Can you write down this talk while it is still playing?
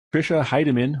Tricia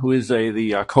Heidemann, who is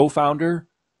the co-founder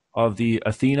of the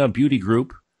Athena Beauty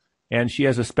Group, and she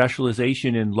has a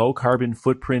specialization in low carbon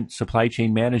footprint supply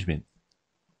chain management.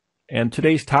 And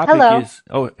today's topic Hello. is,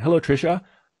 hello, Tricia.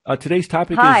 Today's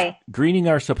topic is Hi. greening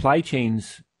our supply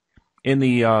chains in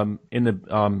the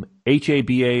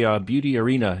HABA beauty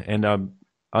arena. And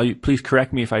please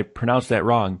correct me if I pronounce that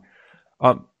wrong.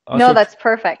 No, that's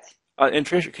perfect. And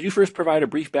Tricia, could you first provide a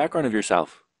brief background of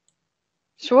yourself?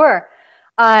 Sure.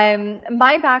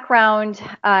 My background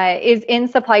is in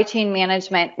supply chain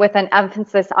management with an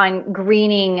emphasis on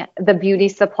greening the beauty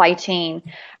supply chain.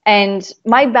 And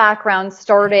my background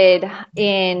started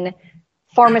in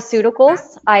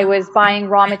pharmaceuticals. I was buying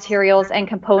raw materials and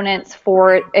components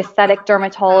for aesthetic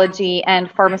dermatology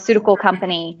and pharmaceutical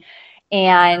company.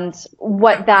 And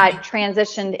what that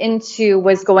transitioned into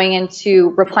was going into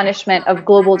replenishment of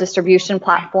global distribution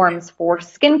platforms for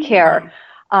skincare,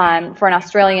 for an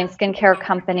Australian skincare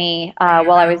company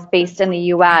while I was based in the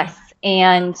US.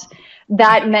 And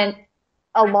that meant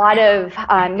a lot of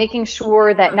making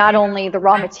sure that not only the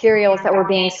raw materials that were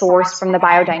being sourced from the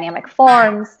biodynamic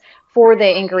farms for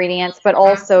the ingredients, but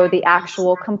also the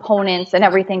actual components and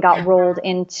everything got rolled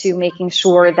into making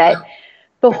sure that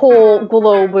the whole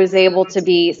globe was able to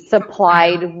be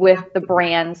supplied with the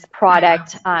brand's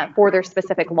product for their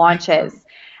specific launches.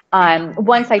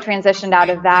 Once I transitioned out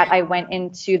of that, I went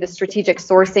into the strategic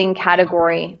sourcing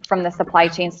category from the supply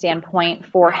chain standpoint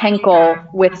for Henkel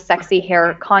with Sexy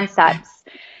Hair Concepts.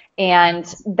 And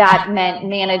that meant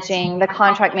managing the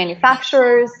contract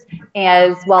manufacturers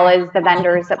as well as the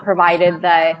vendors that provided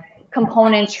the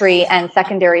componentry and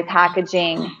secondary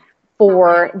packaging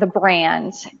for the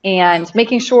brand, and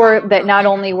making sure that not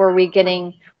only were we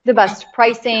getting the best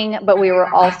pricing, but we were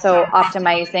also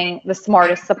optimizing the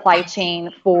smartest supply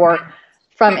chain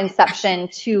from inception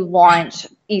to launch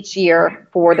each year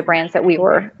for the brands that we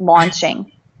were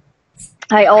launching.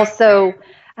 I also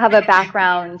have a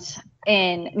background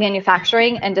in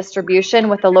manufacturing and distribution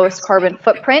with the lowest carbon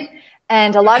footprint.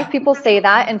 And a lot of people say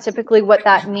that, and typically what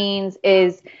that means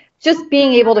is just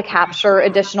being able to capture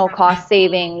additional cost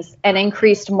savings and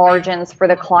increased margins for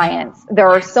the clients. There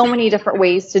are so many different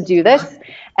ways to do this,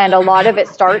 and a lot of it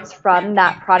starts from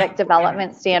that product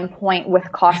development standpoint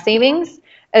with cost savings,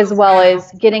 as well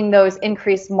as getting those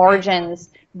increased margins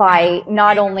by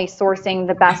not only sourcing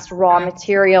the best raw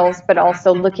materials, but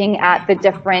also looking at the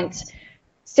different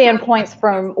standpoints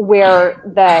from where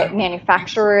the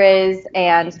manufacturer is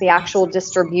and the actual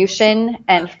distribution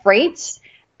and freight,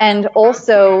 and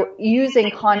also using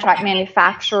contract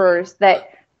manufacturers that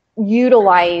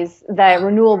utilize the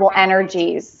renewable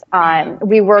energies.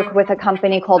 We work with a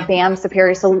company called BAM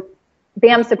Superior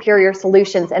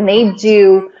Solutions, and they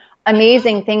do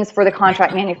amazing things for the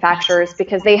contract manufacturers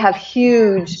because they have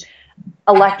huge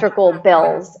electrical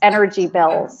bills, energy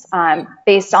bills,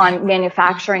 based on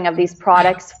manufacturing of these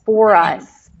products for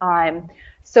us.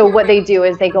 So what they do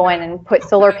is they go in and put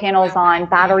solar panels on,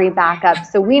 battery backup.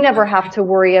 So we never have to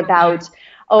worry about,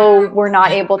 oh, we're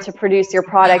not able to produce your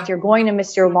product, you're going to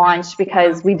miss your launch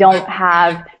because we don't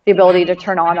have the ability to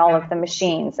turn on all of the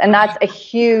machines. And that's a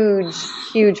huge,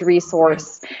 huge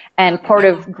resource and part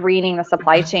of greening the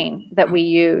supply chain that we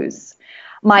use.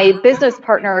 My business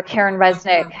partner, Karen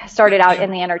Resnick, started out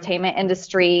in the entertainment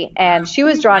industry, and she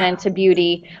was drawn into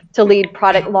beauty to lead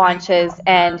product launches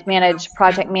and manage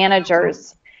project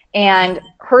managers. And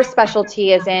her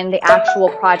specialty is in the actual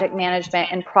project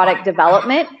management and product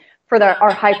development for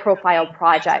our high-profile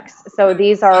projects. So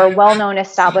these are well-known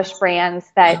established brands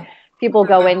that people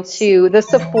go into, the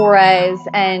Sephoras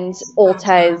and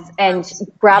Ultas, and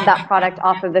grab that product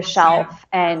off of the shelf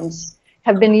and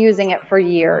have been using it for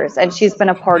years, and she's been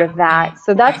a part of that.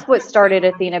 So that's what started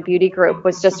Athena Beauty Group,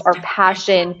 was just our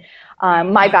passion.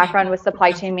 My background was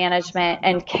supply chain management,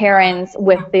 and Karen's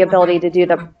with the ability to do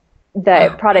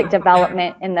the product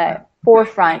development in the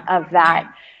forefront of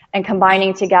that. And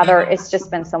combining together, it's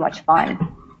just been so much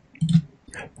fun.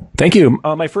 Thank you.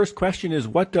 My first question is,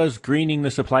 what does greening the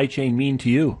supply chain mean to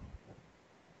you?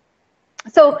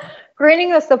 So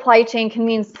greening the supply chain can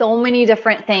mean so many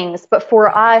different things, but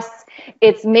for us,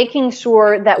 it's making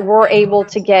sure that we're able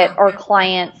to get our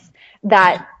clients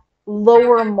that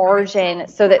lower margin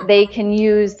so that they can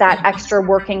use that extra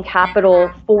working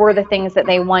capital for the things that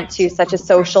they want to, such as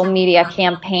social media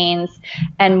campaigns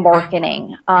and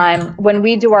marketing. When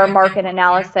we do our market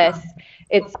analysis,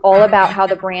 it's all about how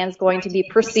the brand's going to be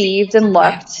perceived and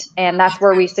looked, and that's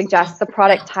where we suggest the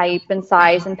product type and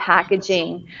size and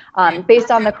packaging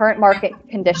based on the current market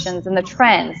conditions and the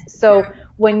trends. So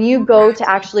when you go to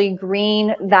actually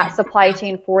green that supply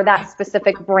chain for that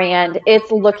specific brand,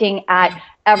 it's looking at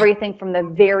everything from the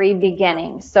very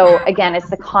beginning. So again, it's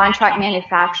the contract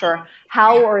manufacturer.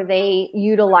 How are they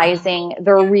utilizing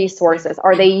their resources?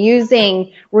 Are they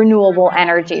using renewable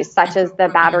energies such as the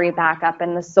battery backup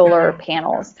and the solar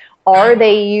panels? Are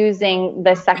they using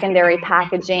the secondary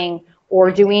packaging, or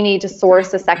do we need to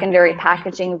source a secondary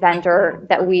packaging vendor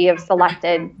that we have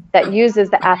selected that uses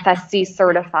the FSC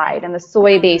certified and the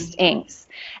soy-based inks?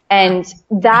 And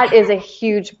that is a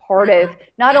huge part of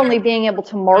not only being able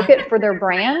to market for their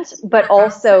brand, but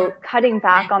also cutting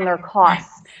back on their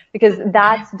costs, because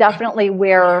that's definitely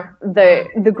where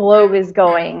the globe is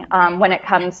going when it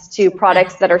comes to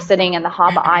products that are sitting in the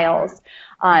HABA aisles.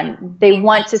 They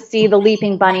want to see the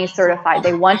Leaping Bunny certified.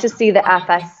 They want to see the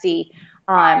FSC.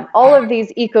 All of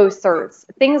these eco certs,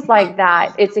 things like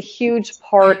that. It's a huge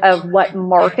part of what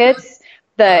markets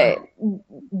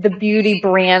the beauty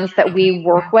brands that we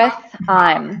work with,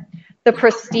 the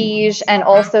prestige and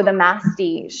also the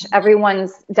masstige.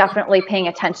 Everyone's definitely paying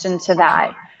attention to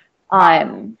that.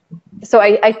 So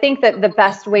I think that the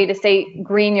best way to say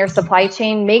green your supply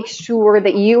chain, make sure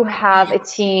that you have a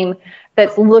team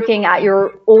that's looking at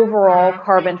your overall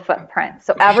carbon footprint.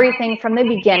 So everything from the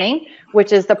beginning,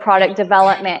 which is the product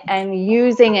development and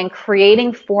using and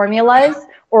creating formulas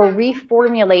or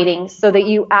reformulating so that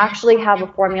you actually have a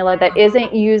formula that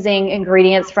isn't using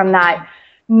ingredients from that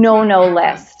no-no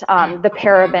list, the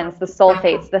parabens, the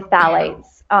sulfates, the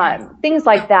phthalates, things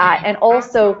like that, and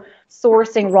also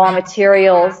sourcing raw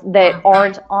materials that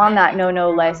aren't on that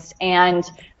no-no list and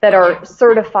that are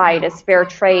certified as fair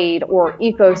trade or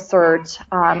eco-cert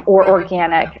or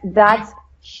organic. That's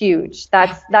huge.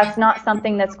 That's not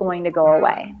something that's going to go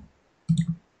away.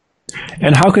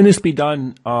 And how can this be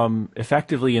done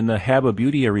effectively in the HABA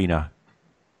beauty arena?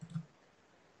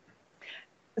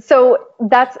 So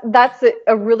that's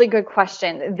a really good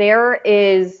question. There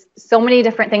is so many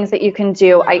different things that you can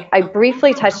do. I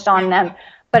briefly touched on them,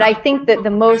 but I think that the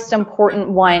most important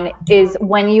one is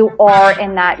when you are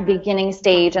in that beginning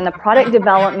stage in the product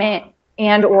development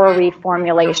and or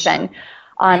reformulation.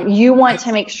 You want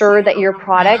to make sure that your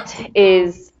product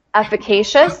is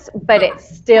efficacious, but it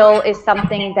still is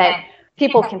something that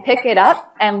people can pick it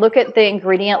up and look at the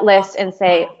ingredient list and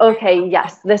say, okay,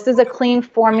 yes, this is a clean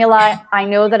formula. I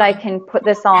know that I can put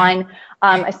this on,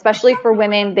 especially for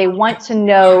women. They want to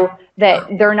know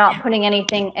that they're not putting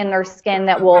anything in their skin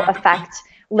that will affect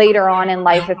later on in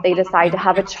life if they decide to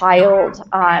have a child.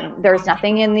 There's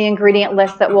nothing in the ingredient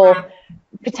list that will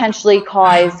potentially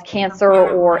cause cancer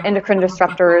or endocrine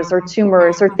disruptors or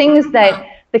tumors or things that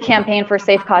the Campaign for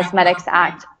Safe Cosmetics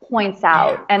Act points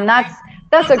out. And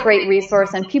that's a great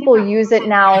resource, and people use it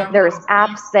now. There's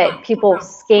apps that people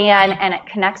scan, and it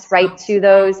connects right to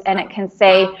those, and it can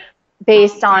say,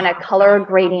 based on a color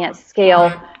gradient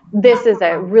scale, this is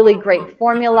a really great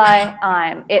formula.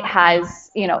 It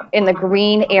has, in the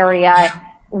green area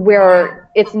where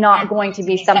it's not going to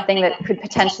be something that could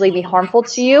potentially be harmful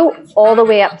to you, all the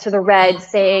way up to the red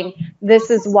saying, this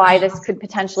is why this could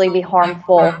potentially be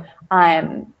harmful.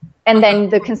 And then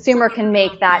the consumer can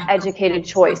make that educated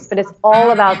choice, but it's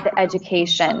all about the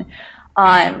education.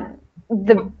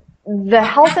 The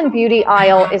health and beauty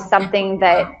aisle is something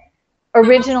that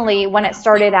originally, when it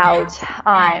started out,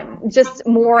 just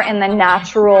more in the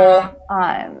natural,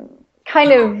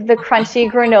 kind of the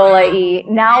crunchy granola-y.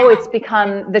 Now it's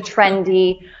become the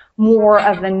trendy, more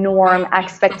of the norm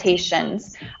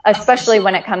expectations, especially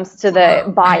when it comes to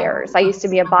the buyers. I used to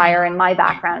be a buyer in my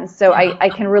background, so I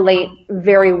can relate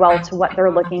very well to what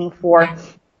they're looking for.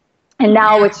 And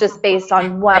now it's just based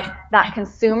on what that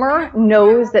consumer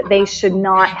knows that they should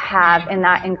not have in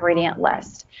that ingredient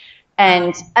list,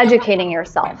 and educating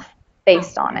yourself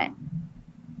based on it.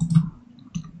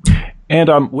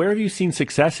 And where have you seen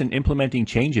success in implementing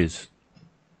changes?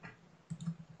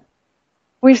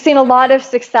 We've seen a lot of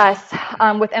success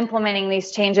with implementing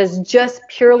these changes just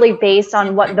purely based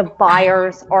on what the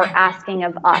buyers are asking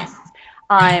of us.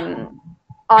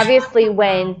 Obviously,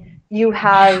 when you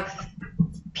have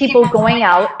people going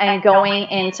out and going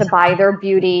in to buy their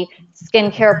beauty,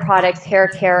 skincare products, hair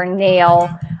care, nail,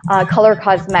 color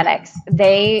cosmetics,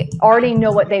 they already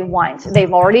know what they want.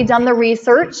 They've already done the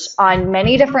research on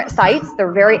many different sites.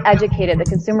 They're very educated. The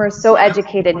consumer is so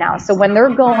educated now. So when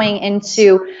they're going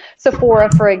into Sephora,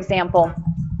 for example,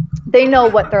 they know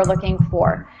what they're looking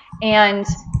for. And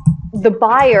the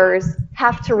buyers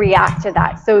have to react to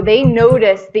that. So they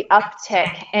notice the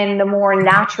uptick in the more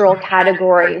natural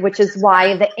category, which is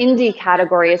why the indie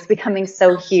category is becoming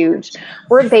so huge.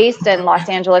 We're based in Los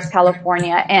Angeles,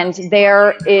 California, and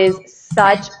there is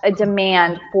such a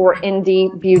demand for indie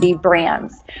beauty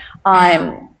brands.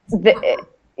 I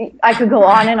could go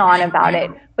on and on about it,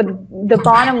 but the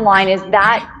bottom line is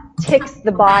that ticks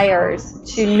the buyers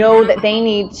to know that they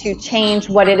need to change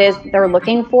what it is they're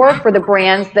looking for the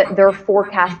brands that they're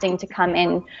forecasting to come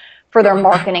in for their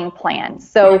marketing plan.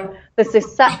 So the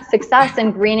success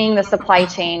in greening the supply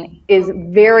chain is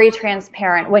very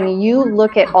transparent. When you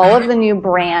look at all of the new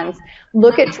brands,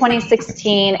 look at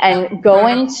 2016 and go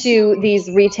into these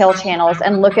retail channels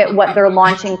and look at what they're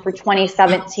launching for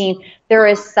 2017, there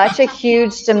is such a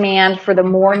huge demand for the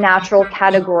more natural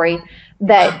category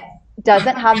that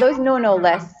doesn't have those no-no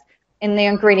lists in the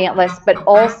ingredient list, but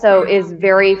also is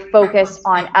very focused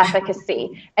on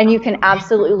efficacy. And you can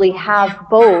absolutely have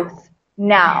both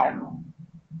now.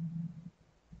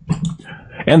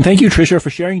 And thank you, Tricia, for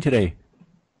sharing today.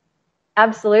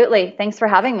 Absolutely. Thanks for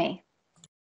having me.